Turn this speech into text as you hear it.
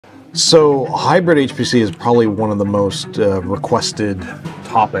So hybrid HPC is probably one of the most requested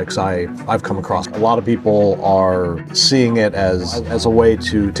topics I've come across. A lot of people are seeing it as a way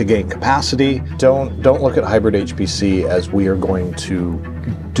to gain capacity. Don't look at hybrid HPC as we are going to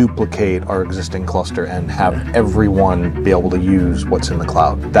duplicate our existing cluster and have everyone be able to use what's in the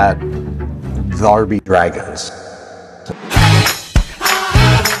cloud. There be dragons.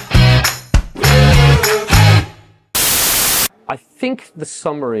 I think the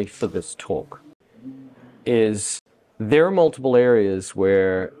summary for this talk is there are multiple areas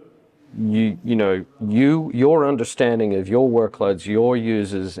where your understanding of your workloads, your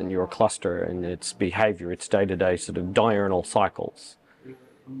users, and your cluster and its behavior, its day-to-day sort of diurnal cycles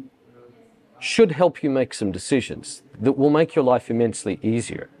should help you make some decisions that will make your life immensely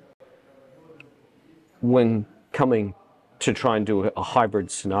easier when coming to try and do a hybrid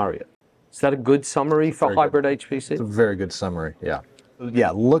scenario. Is that a good summary for hybrid HPC? It's a very good summary, yeah.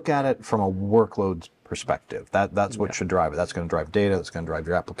 Yeah, look at it from a workload perspective. That's what should drive it. That's going to drive data, that's going to drive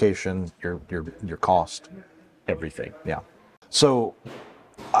your application, your cost. Everything. Yeah. So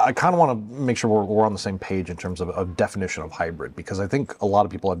I kind of want to make sure we're on the same page in terms of a definition of hybrid, because I think a lot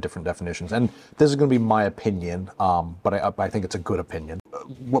of people have different definitions. And this is going to be my opinion, but I think it's a good opinion.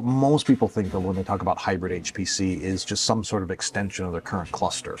 What most people think of when they talk about hybrid HPC is just some sort of extension of their current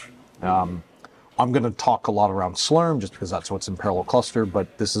cluster. I'm going to talk a lot around Slurm just because that's what's in parallel cluster,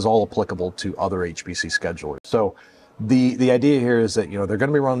 but this is all applicable to other HPC schedulers. So the idea here is that they're going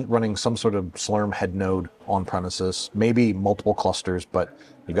to be running some sort of Slurm head node on premises, maybe multiple clusters, but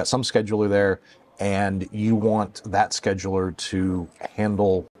you've got some scheduler there, and you want that scheduler to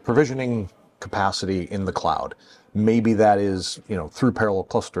handle provisioning capacity in the cloud. Maybe that is through parallel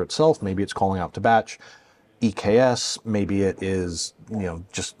cluster itself. Maybe it's calling out to batch. EKS, maybe it is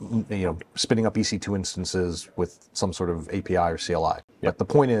just spinning up EC2 instances with some sort of API or CLI. Yep. But the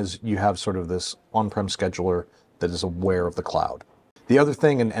point is you have sort of this on-prem scheduler that is aware of the cloud. The other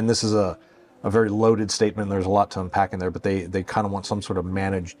thing, and this is a very loaded statement, there's a lot to unpack in there, but they kind of want some sort of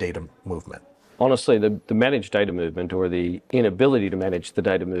managed data movement. Honestly, the managed data movement, or the inability to manage the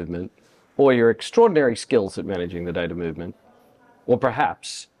data movement, or your extraordinary skills at managing the data movement, or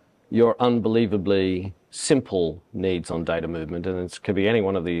perhaps your unbelievably simple needs on data movement, and it could be any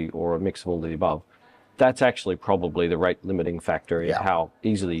one of the, or a mix of all the above, that's actually probably the rate limiting factor in how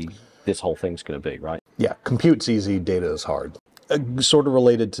easily this whole thing's going to be, right? Yeah, compute's easy, data is hard. Sort of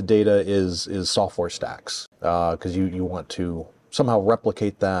related to data is software stacks, because you want to somehow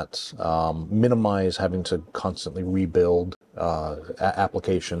replicate that, minimize having to constantly rebuild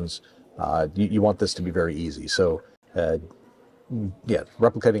applications. You want this to be very easy. So yeah,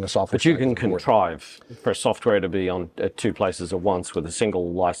 replicating a software. But you can contrive for software to be on two places at once with a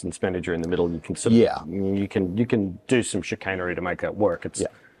single license manager in the middle. You can you can do some chicanery to make that work. It's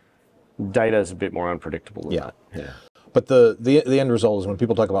data is a bit more unpredictable than that. Yeah. But the end result is when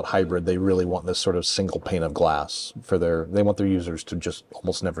people talk about hybrid, they really want this sort of single pane of glass for they want their users to just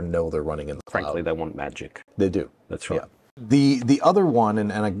almost never know they're running in the cloud. Frankly, they want magic. They do. That's right. Yeah. The other one,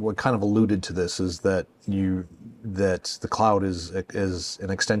 and I kind of alluded to this, is that the cloud is an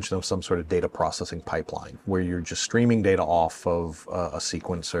extension of some sort of data processing pipeline where you're just streaming data off of a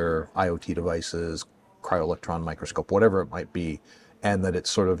sequencer, IoT devices, cryo-electron microscope, whatever it might be, and that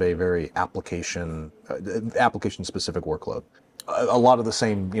it's sort of a very application specific workload. A lot of the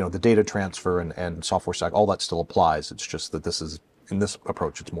same, the data transfer and software stack, all that still applies. It's just that in this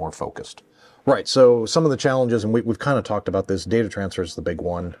approach, it's more focused. Right, so some of the challenges, and we've kind of talked about this, data transfer is the big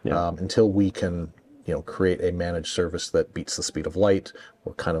one. Until we can create a managed service that beats the speed of light,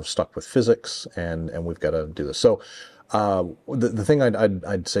 we're kind of stuck with physics, and we've got to do this. So the thing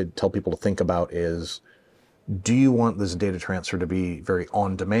I'd say, tell people to think about is, do you want this data transfer to be very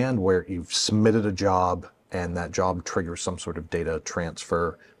on demand, where you've submitted a job and that job triggers some sort of data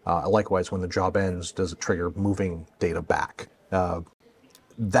transfer? Likewise, when the job ends, does it trigger moving data back?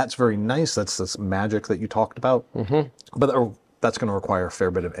 That's very nice. That's this magic that you talked about. But that's going to require a fair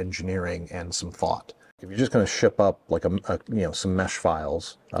bit of engineering and some thought. If you're just going to ship up like some mesh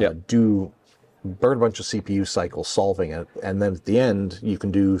files, burn a bunch of CPU cycles solving it, and then at the end you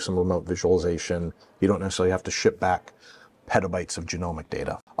can do some remote visualization. You don't necessarily have to ship back petabytes of genomic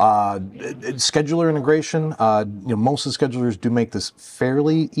data. Scheduler integration, most of the schedulers do make this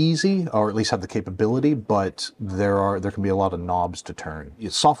fairly easy, or at least have the capability, but there can be a lot of knobs to turn.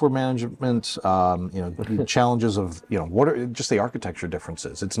 Software management, challenges of, what are just the architecture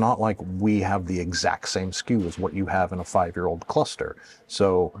differences. It's not like we have the exact same SKU as what you have in a 5-year-old cluster.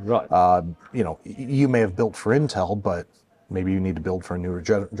 So, you may have built for Intel, but maybe you need to build for a newer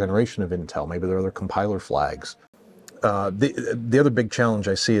generation of Intel. Maybe there are other compiler flags. The other big challenge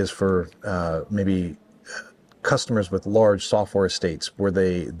I see is for maybe customers with large software estates where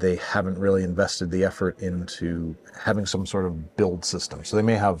they haven't really invested the effort into having some sort of build system. So they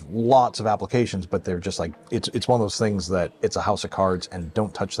may have lots of applications, but they're just like, it's one of those things that it's a house of cards and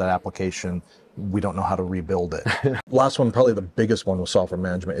don't touch that application. We don't know how to rebuild it. Last one, probably the biggest one with software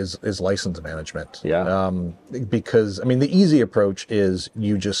management is license management. Yeah. Because, I mean, the easy approach is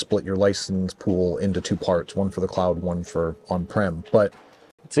you just split your license pool into two parts, one for the cloud, one for on-prem. But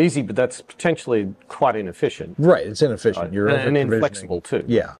it's easy, but that's potentially quite inefficient. Right, it's inefficient. Right. You're and inflexible too.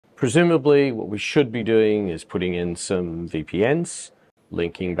 Yeah. Presumably, what we should be doing is putting in some VPNs,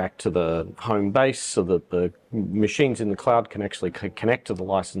 linking back to the home base so that the machines in the cloud can actually connect to the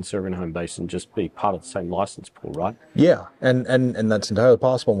license server in home base and just be part of the same license pool, right? Yeah, and that's entirely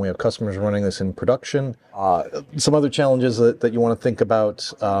possible. And we have customers running this in production. Some other challenges that you want to think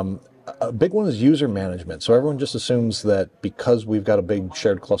about. A big one is user management. So everyone just assumes that because we've got a big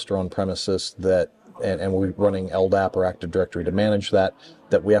shared cluster on premises and we're running LDAP or Active Directory to manage that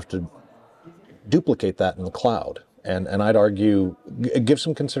we have to duplicate that in the cloud. And I'd argue, give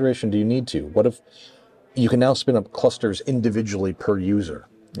some consideration. Do you need to? What if you can now spin up clusters individually per user?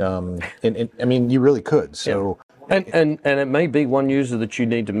 I mean, you really could. So, yeah. And it may be one user that you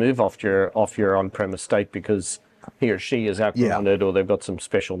need to move off your on-prem estate because he or she is outgrown it, or they've got some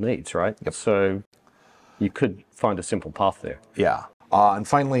special needs, right? Yep. So you could find a simple path there. Yeah. And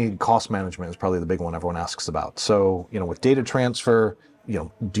finally, cost management is probably the big one everyone asks about. So, with data transfer,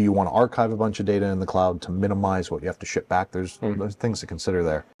 do you want to archive a bunch of data in the cloud to minimize what you have to ship back? There's things to consider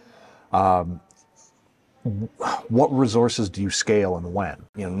there. What resources do you scale and when?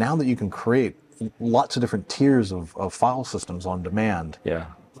 Now that you can create lots of different tiers of file systems on demand,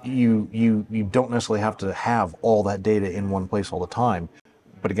 you don't necessarily have to have all that data in one place all the time.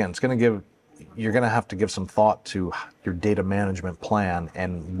 But again, you're going to have to give some thought to your data management plan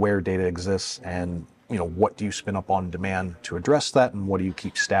and where data exists, and what do you spin up on demand to address that, and what do you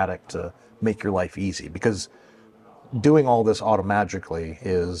keep static to make your life easy? Because doing all this automagically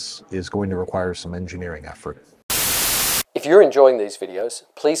is going to require some engineering effort. If you're enjoying these videos,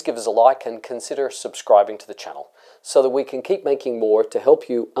 please give us a like and consider subscribing to the channel so that we can keep making more to help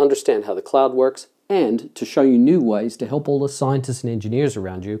you understand how the cloud works and to show you new ways to help all the scientists and engineers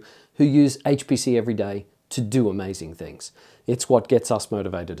around you who use HPC every day to do amazing things. It's what gets us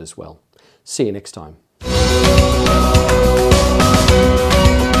motivated as well. See you next time.